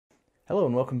Hello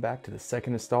and welcome back to the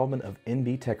second installment of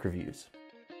NB Tech Reviews.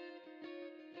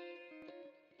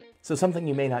 So something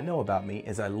you may not know about me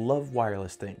is I love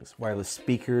wireless things. Wireless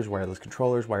speakers, wireless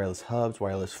controllers, wireless hubs,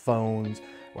 wireless phones,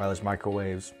 wireless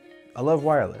microwaves. I love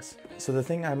wireless. So the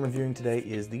thing I'm reviewing today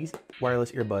is these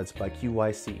wireless earbuds by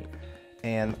QCY.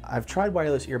 And I've tried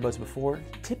wireless earbuds before.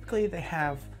 Typically they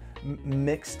have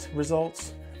mixed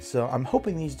results. So I'm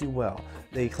hoping these do well.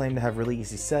 They claim to have really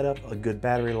easy setup, a good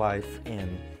battery life,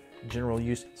 and general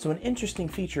use. So an interesting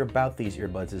feature about these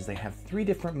earbuds is they have 3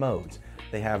 different modes.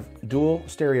 They have dual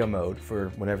stereo mode for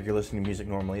whenever you're listening to music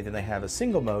normally. Then they have a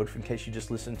single mode in case you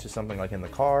just listen to something like in the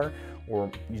car,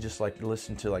 or you just like to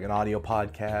listen to like an audio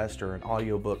podcast or an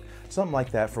audio book, something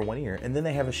like that for one ear. And then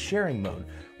they have a sharing mode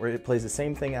where it plays the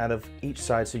same thing out of each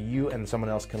side so you and someone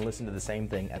else can listen to the same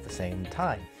thing at the same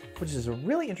time, which is a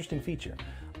really interesting feature.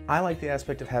 I like the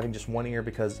aspect of having just one ear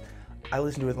because I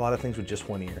listen to a lot of things with just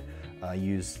one ear. I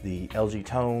use the LG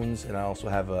Tones, and I also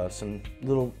have some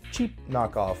little cheap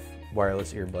knockoff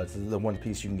wireless earbuds. This is the one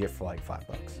piece you can get for like $5.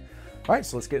 All right,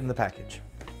 so let's get in the package.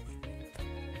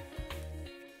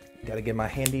 Got to get my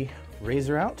handy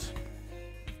razor out.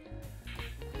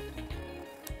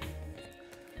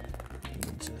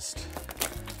 Just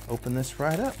open this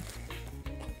right up.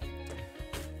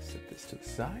 Set this to the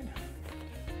side.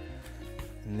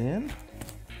 And then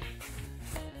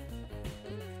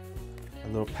a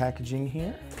little packaging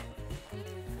here.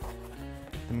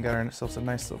 Then we got ourselves a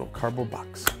nice little cardboard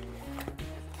box.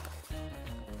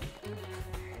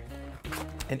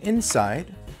 And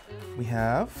inside we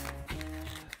have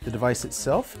the device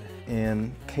itself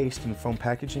encased in foam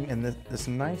packaging, and this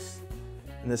nice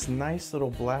little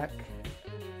black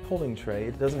holding tray.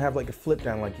 It doesn't have like a flip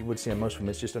down like you would see on most of them.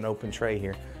 It's just an open tray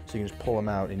here, so you can just pull them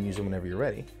out and use them whenever you're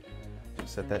ready.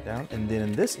 Set that down, and then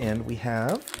in this end we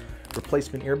have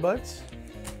replacement earbuds,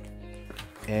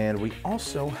 and we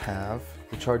also have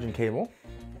the charging cable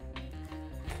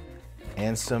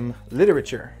and some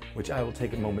literature, which I will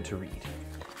take a moment to read.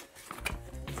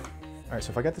 All right,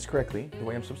 so if I got this correctly, the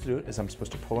way I'm supposed to do it is I'm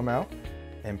supposed to pull them out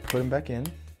and put them back in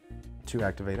to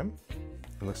activate them.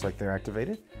 It looks like they're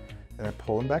activated. Then I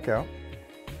pull them back out,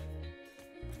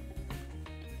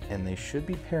 and they should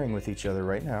be pairing with each other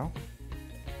right now.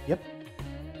 Yep.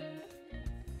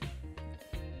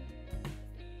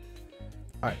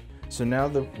 All right, so now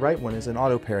the right one is in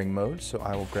auto pairing mode, so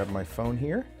I will grab my phone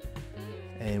here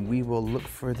and we will look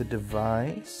for the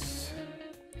device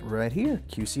right here,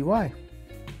 QCY.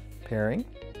 Pairing.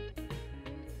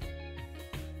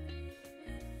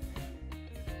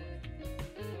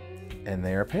 And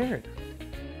they are paired.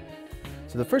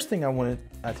 So the first thing I want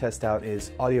to test out is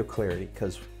audio clarity,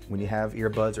 because when you have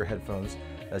earbuds or headphones,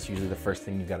 that's usually the first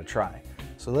thing you got to try.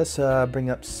 So let's bring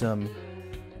up some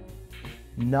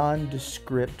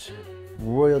nondescript,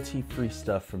 royalty-free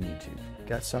stuff from YouTube.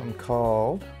 Got something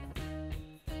called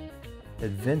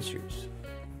Adventures.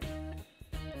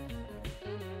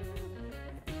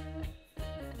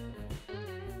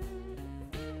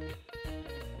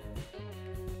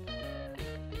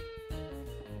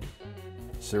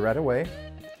 So right away,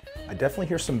 I definitely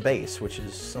hear some bass, which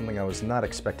is something I was not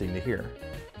expecting to hear.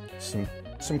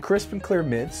 Some crisp and clear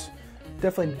mids.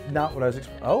 Definitely not what I was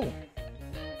expecting.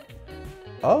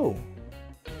 Oh.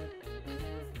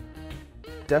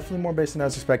 Definitely more bass than I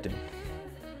was expecting.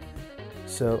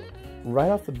 So right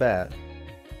off the bat,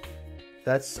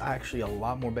 that's actually a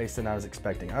lot more bass than I was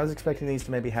expecting. I was expecting these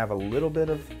to maybe have a little bit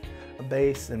of a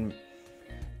bass and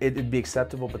it'd be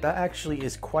acceptable, but that actually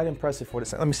is quite impressive for what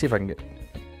it's. Let me see if I can get.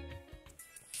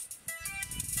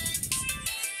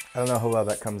 I don't know how well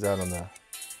that comes out on the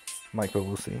mic, but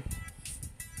we'll see.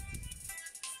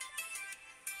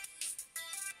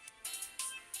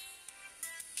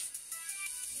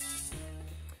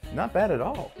 Not bad at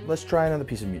all. Let's try another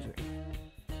piece of music.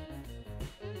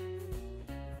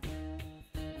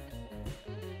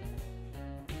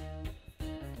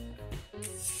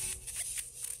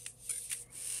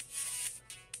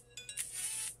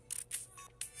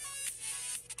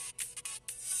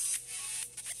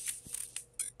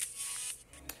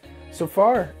 So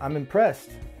far, I'm impressed.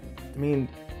 I mean,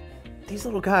 these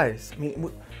little guys,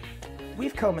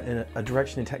 we've come in a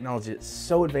direction in technology that's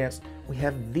so advanced. We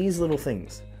have these little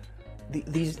things.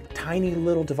 These tiny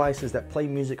little devices that play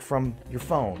music from your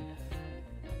phone,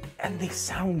 and they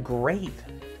sound great,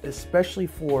 especially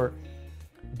for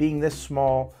being this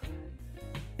small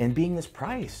and being this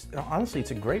price. Honestly,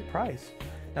 it's a great price.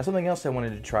 Now, something else I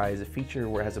wanted to try is a feature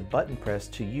where it has a button press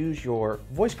to use your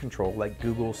voice control like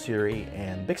Google, Siri,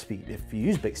 and Bixby, if you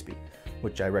use Bixby,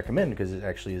 which I recommend because it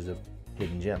actually is a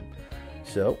hidden gem.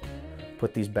 So,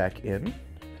 put these back in,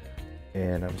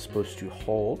 and I'm supposed to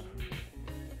hold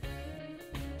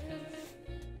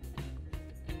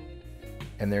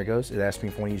And there it goes. It asks me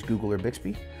if I want to use Google or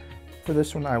Bixby. For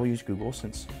this one, I will use Google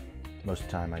since most of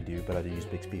the time I do, but I do use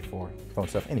Bixby for phone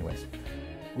stuff. Anyways,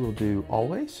 we'll do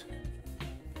always.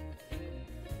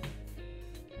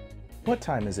 What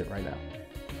time is it right now?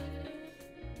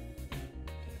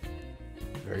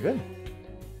 Very good.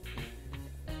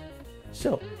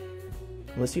 So,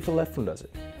 let's see if the left one does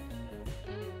it.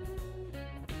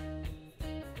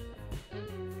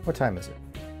 What time is it?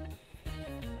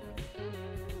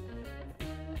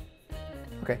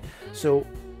 Okay, so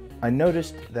I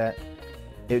noticed that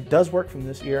it does work from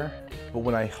this ear, but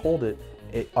when I hold it,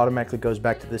 it automatically goes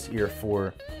back to this ear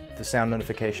for the sound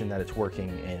notification that it's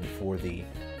working and for the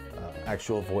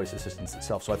actual voice assistance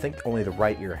itself. So I think only the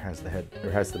right ear has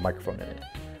the microphone in it.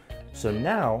 So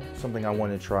now something I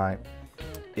want to try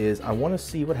is I want to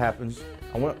see what happens.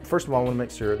 First of all, I want to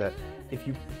make sure that if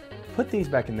you put these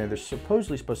back in there, they're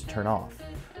supposedly supposed to turn off.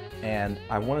 And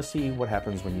I want to see what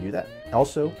happens when you do that.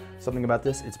 Also, something about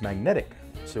this, it's magnetic.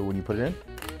 So when you put it in,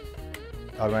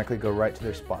 automatically go right to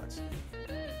their spots.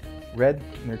 Red,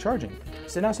 and they're charging.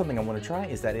 So now something I want to try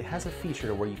is that it has a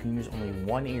feature where you can use only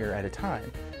one ear at a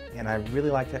time. And I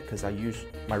really like that because I use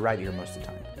my right ear most of the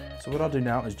time. So what I'll do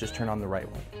now is just turn on the right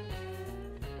one.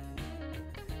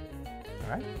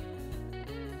 All right,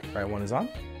 right one is on.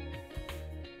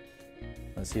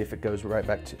 Let's see if it goes right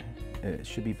back to, it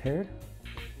should be paired.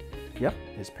 Yep,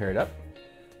 it's paired up.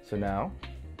 So now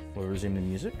we'll resume the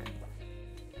music.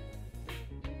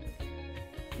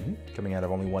 Coming out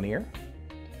of only one ear.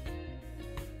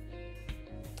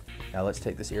 Now let's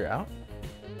take this ear out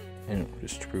and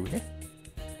just screw here.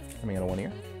 Coming out of one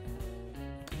ear.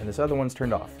 And this other one's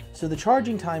turned off. So the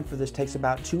charging time for this takes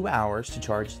about 2 hours to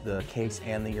charge the case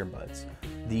and the earbuds.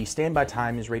 The standby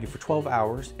time is rated for 12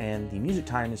 hours and the music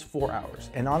time is 4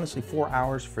 hours. And honestly, 4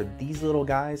 hours for these little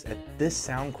guys at this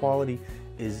sound quality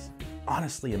is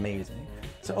honestly amazing.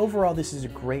 So overall, this is a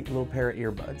great little pair of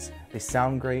earbuds. They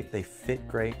sound great, they fit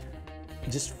great, it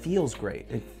just feels great.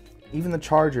 Even the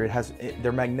charger,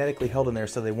 they're magnetically held in there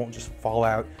so they won't just fall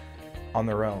out on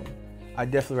their own. I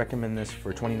definitely recommend this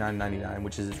for $29.99,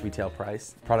 which is its retail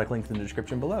price. Product link in the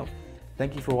description below.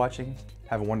 Thank you for watching.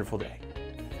 Have a wonderful day.